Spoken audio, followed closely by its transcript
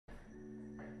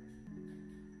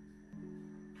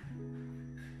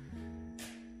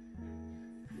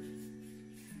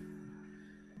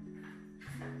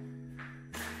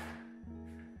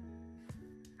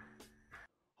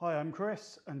Hi, I'm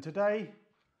Chris, and today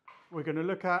we're going to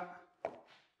look at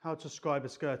how to scribe a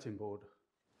skirting board.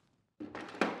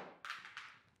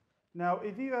 Now,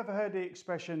 if you ever heard the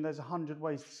expression, there's 100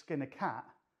 ways to skin a cat,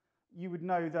 you would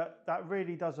know that that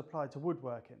really does apply to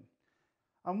woodworking.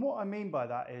 And what I mean by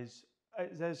that is,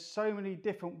 there's so many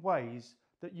different ways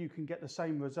that you can get the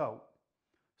same result.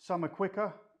 Some are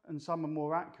quicker and some are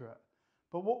more accurate.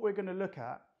 But what we're going to look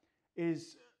at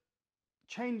is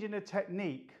changing a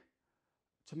technique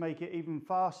to make it even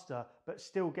faster, but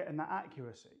still getting that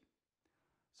accuracy.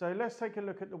 So let's take a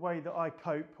look at the way that I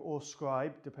cope or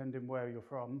scribe, depending where you're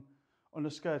from, on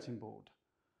a skirting board.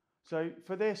 So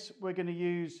for this, we're going to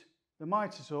use the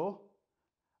mitre saw,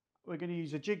 we're going to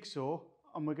use a jigsaw,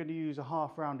 and we're going to use a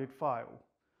half-rounded file.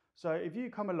 So if you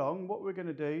come along, what we're going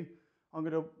to do, I'm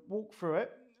going to walk through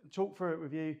it, talk through it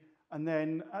with you, and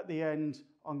then at the end,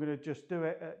 I'm going to just do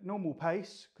it at normal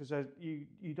pace, because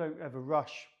you don't ever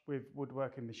rush with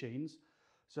woodworking machines.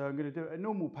 So I'm going to do it at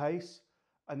normal pace,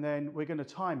 and then we're going to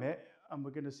time it, and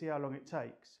we're going to see how long it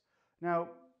takes. Now,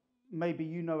 maybe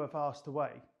you know a faster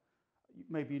way.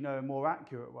 Maybe you know a more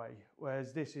accurate way,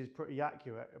 whereas this is pretty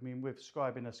accurate. I mean, with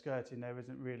scribing a skirting, there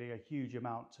isn't really a huge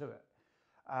amount to it.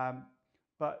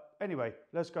 But anyway,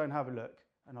 let's go and have a look,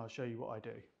 and I'll show you what I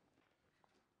do.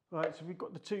 Right, so we've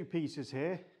got the two pieces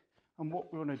here, and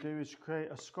what we want to do is create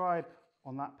a scribe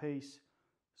on that piece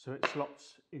so it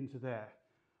slots into there.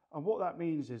 And what that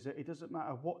means is that it doesn't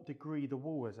matter what degree the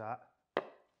wall is at,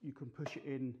 you can push it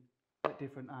in at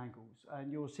different angles,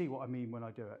 and you'll see what I mean when I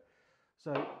do it.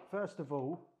 So first of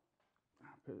all,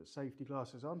 put the safety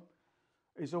glasses on,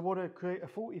 is I want to create a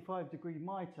 45-degree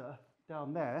mitre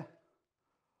down there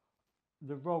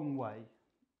the wrong way.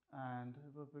 And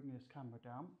we'll bring this camera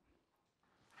down.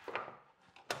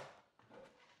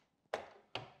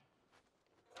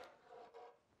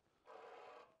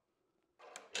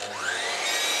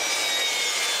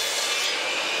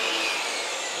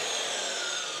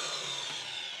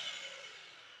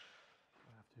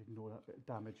 Ignore that bit of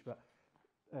damage, but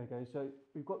there we go. So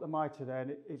we've got the mitre there,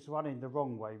 and it's running the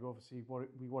wrong way. We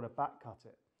want to back cut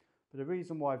it. But the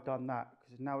reason why I've done that,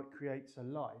 because now it creates a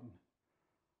line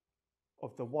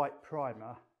of the white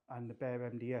primer and the bare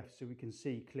MDF so we can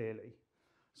see clearly.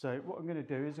 So what I'm going to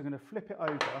do is I'm going to flip it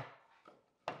over,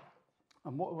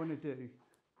 and what I want to do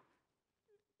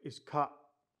is cut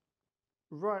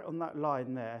right on that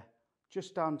line there,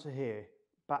 just down to here,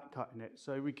 back cutting it.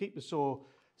 So we keep the saw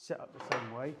set up the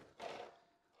same way.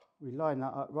 We line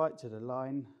that up right to the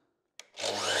line.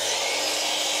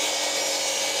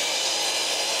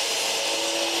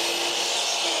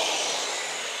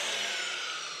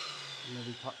 And then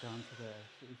we cut down to there.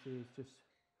 So you see it's just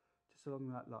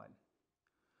along that line.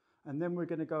 And then we're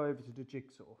going to go over to the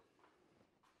jigsaw.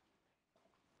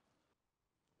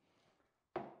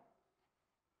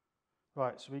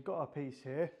 Right, so we've got our piece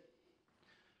here.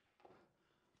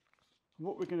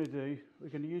 What we're going to do, we're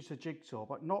going to use the jigsaw,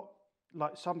 but not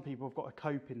like some people have got a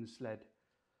coping sled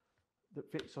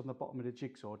that fits on the bottom of the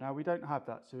jigsaw. Now we don't have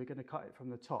that, so we're going to cut it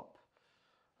from the top.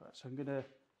 Right, so I'm going to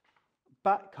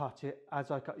back cut it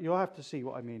as I cut. You'll have to see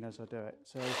what I mean as I do it.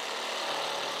 So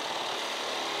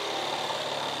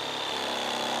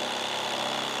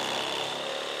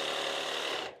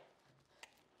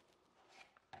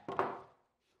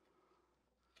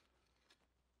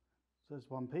there's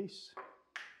one piece.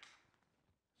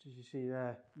 As you see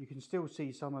there, you can still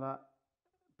see some of that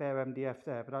bare MDF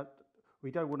there, but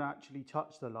we don't want to actually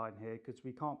touch the line here because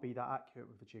we can't be that accurate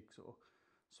with the jigsaw.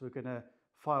 So we're going to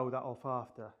file that off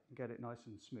after and get it nice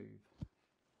and smooth.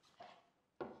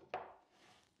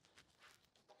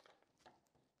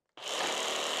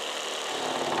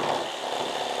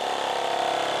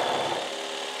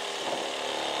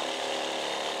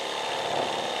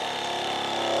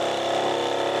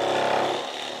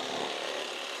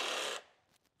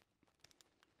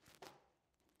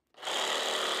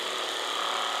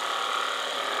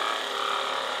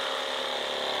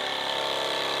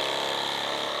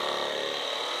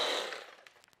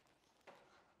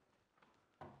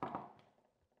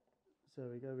 So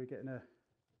there we go, we're getting a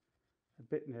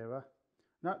bit nearer.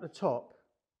 Now at the top,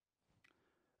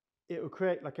 it will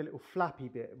create like a little flappy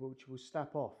bit which will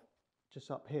snap off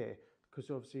just up here, because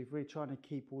obviously if we're trying to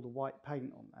keep all the white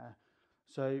paint on there,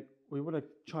 so we want to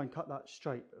try and cut that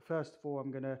straight. But first of all, I'm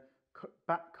going to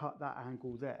back cut that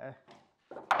angle there.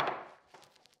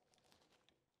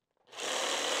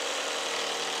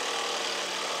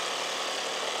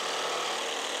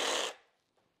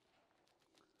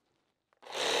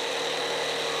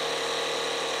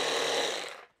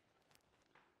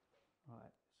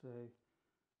 So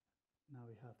now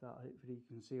we have that, hopefully you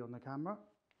can see on the camera.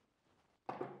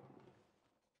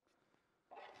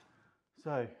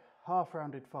 So, half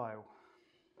rounded file.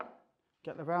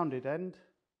 Get the rounded end.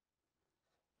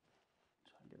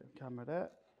 Try and get the camera there.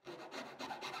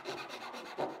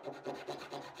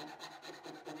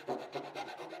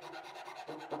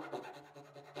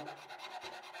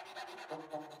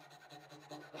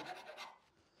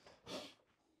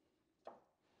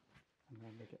 And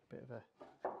then we get a bit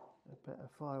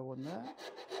of file on there.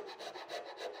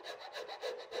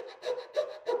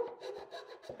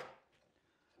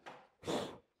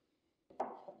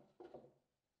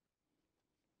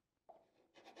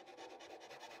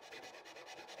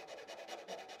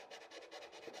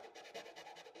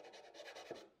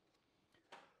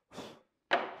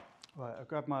 Right, I'll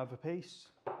grab my other piece.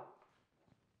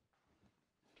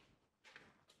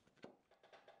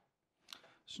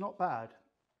 It's not bad.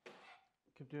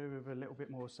 Could do with a little bit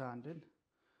more sanding.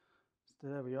 So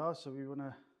there we are. So we want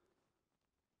to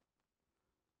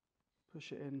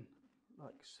push it in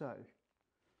like so.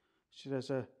 So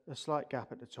there's a slight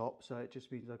gap at the top, so it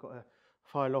just means I've got to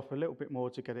file off a little bit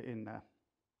more to get it in there.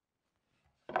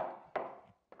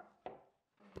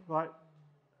 Right,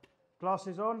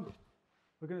 glasses on.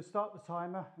 We're going to start the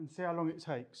timer and see how long it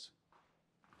takes.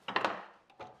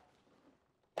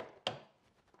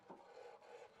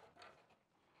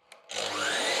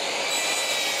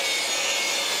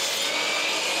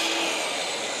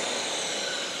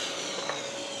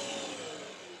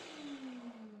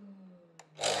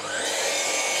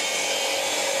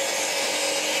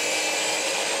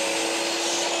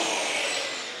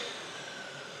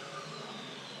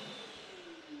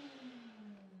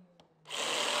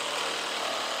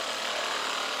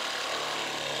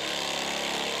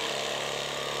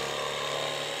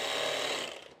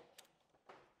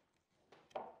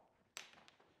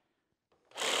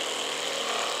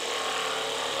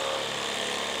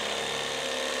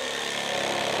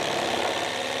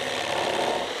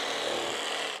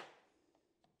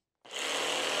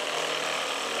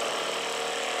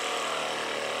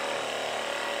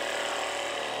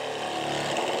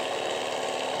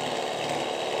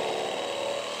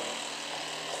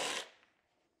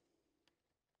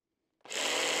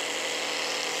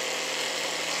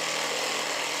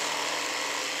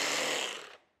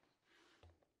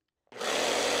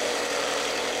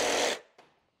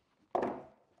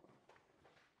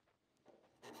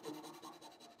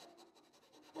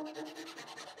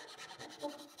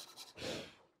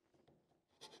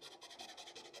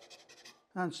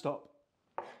 And stop.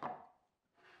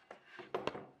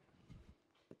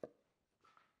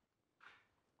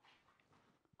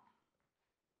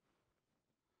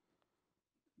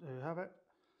 There you have it.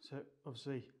 So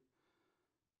obviously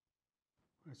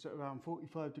it's at around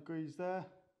 45 degrees there.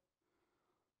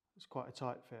 It's quite a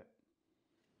tight fit.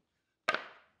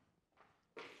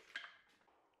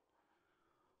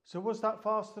 So was that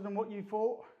faster than what you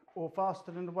thought, or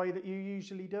faster than the way that you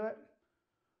usually do it?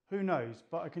 Who knows,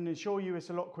 but I can assure you it's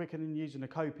a lot quicker than using a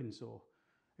coping saw.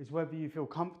 It's whether you feel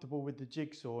comfortable with the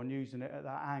jigsaw and using it at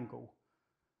that angle.